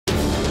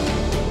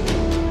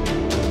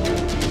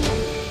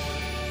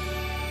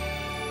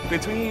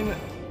between,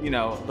 you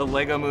know, the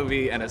Lego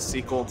Movie and a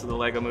sequel to the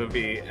Lego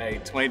Movie, a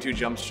 22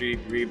 Jump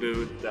Street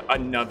reboot,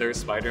 another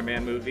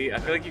Spider-Man movie, I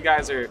feel like you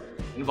guys are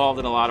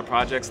involved in a lot of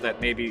projects that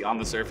maybe on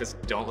the surface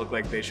don't look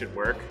like they should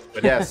work,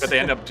 but, but they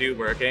end up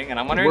working. And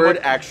I'm wondering word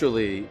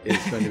actually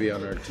is going to be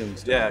on our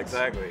tombstones. Yeah,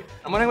 exactly.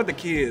 I'm wondering what the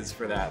key is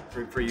for that,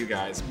 for you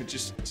guys,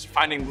 just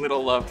finding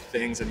little loved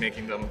things and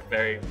making them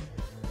very,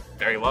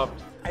 very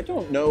loved. I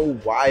don't know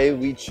why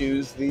we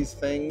choose these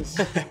things.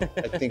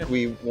 I think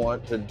we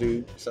want to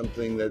do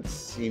something that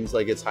seems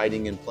like it's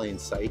hiding in plain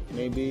sight,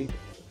 maybe.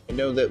 I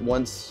know that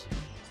once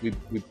we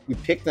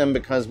pick them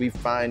because we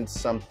find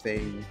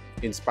something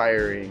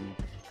inspiring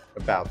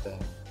about them.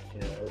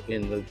 You know,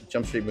 in the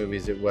Jump Street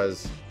movies, it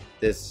was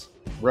this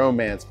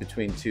romance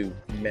between two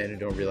men who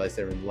don't realize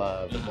they're in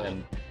love. And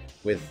then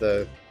with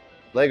the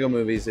Lego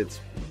movies, it's,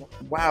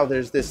 wow,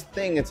 there's this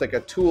thing, it's like a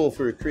tool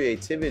for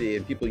creativity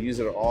and people use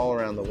it all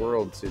around the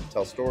world to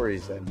tell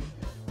stories,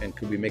 and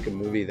could we make a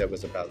movie that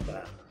was about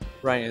that?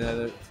 Right, and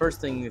the first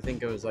thing you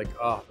think of is like,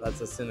 oh,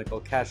 that's a cynical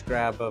cash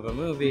grab of a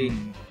movie,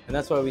 and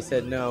that's why we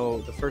said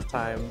no the first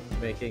time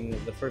making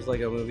the first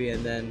Lego movie,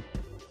 and then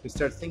we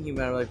start thinking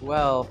about it like,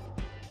 well,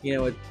 you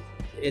know,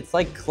 it's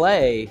like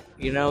clay,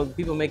 you know,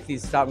 people make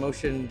these stop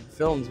motion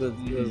films with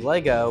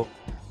Lego.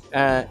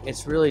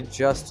 It's really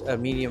just a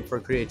medium for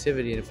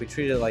creativity, and if we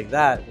treat it like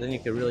that, then you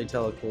could really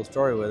tell a cool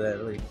story with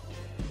it. We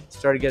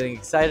started getting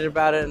excited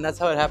about it, and that's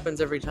how it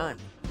happens every time.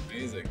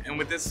 Amazing. And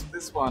with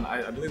this one,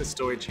 I believe the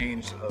story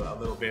changed a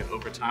little bit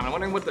over time. I'm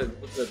wondering what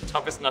the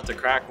toughest nut to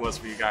crack was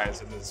for you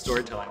guys in the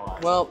storytelling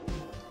wise. Well,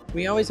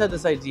 we always had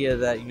this idea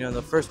that, you know,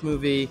 the first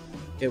movie,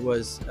 it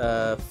was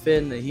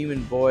Finn, the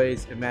human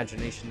boy's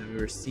imagination that we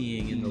were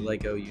seeing in the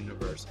Lego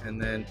universe,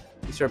 and then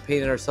we started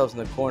painting ourselves in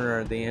the corner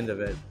at the end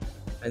of it.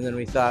 And then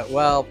we thought,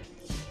 well,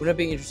 wouldn't it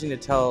be interesting to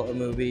tell a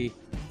movie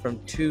from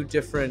two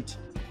different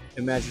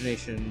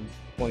imagination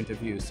point of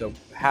views? So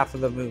half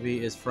of the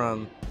movie is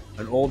from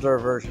an older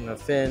version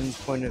of Finn's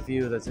point of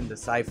view that's into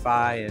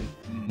sci-fi and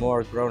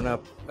more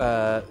grown-up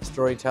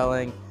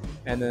storytelling.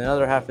 And then the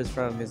other half is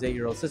from his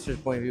 8-year-old sister's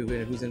point of view,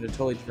 who's into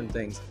totally different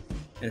things.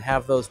 And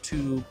have those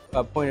two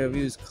point of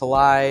views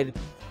collide,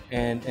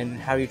 and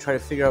how you try to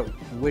figure out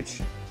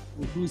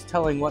who's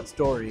telling what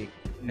story,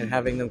 and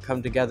having them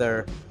come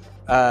together.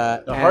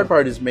 The hard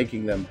part is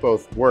making them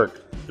both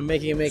work. And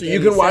making it make so you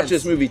can watch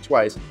this movie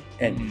twice,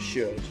 and you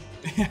should,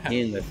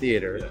 in the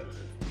theater,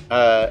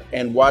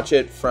 and watch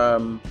it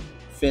from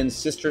Finn's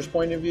sister's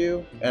point of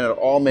view, and it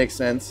all makes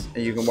sense,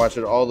 and you can watch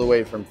it all the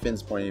way from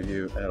Finn's point of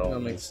view, and it all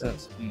makes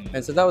sense.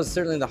 And so that was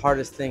certainly the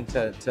hardest thing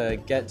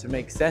to get to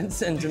make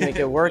sense and to make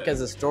it work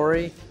as a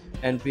story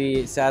and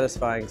be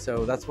satisfying.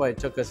 So that's why it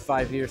took us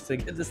 5 years to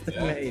get this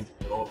thing made.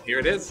 Well, here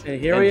it is.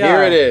 And here we are.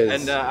 Here it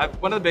is. And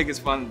one of the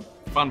biggest fun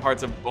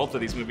parts of both of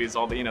these movies,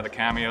 all the, you know, the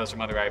cameos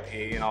from other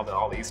IP and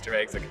all the Easter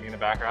eggs that can be in the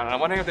background. And I'm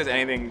wondering if there's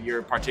anything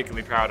you're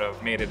particularly proud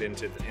of made it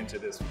into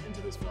this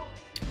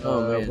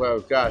film.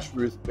 Well, gosh,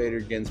 Ruth Bader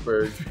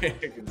Ginsburg.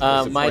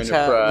 My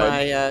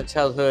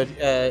childhood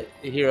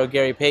hero,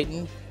 Gary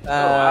Payton.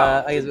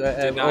 I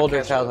guess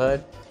older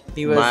childhood.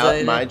 He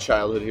was my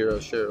childhood hero,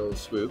 Cheryl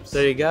Swoops.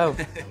 There you go.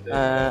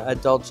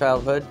 Adult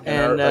childhood.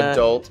 And our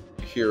adult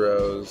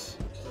heroes,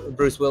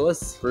 Bruce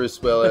Willis.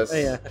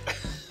 Yeah.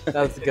 That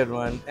was a good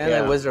one. And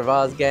the Wizard of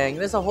Oz gang.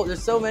 There's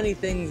so many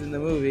things in the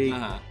movie.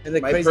 And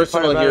the my crazy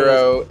personal part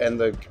hero and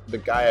the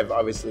guy I've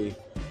obviously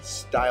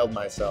styled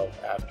myself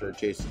after,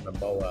 Jason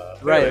Momoa.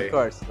 Right, of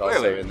course.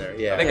 Also in there.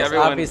 Yeah. I think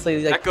everyone,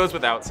 obviously, that goes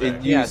without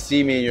saying. You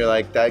see me and you're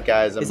like, that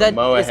guy's a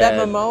Momoa head. Is that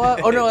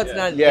Momoa? Oh no, it's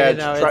not. Yeah.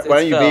 It's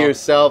why don't you be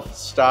yourself?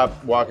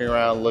 Stop walking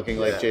around looking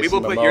like Jason Momoa.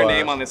 We will put your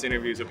name on this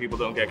interview so people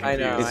don't get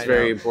confused. I know. It's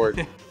very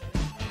important.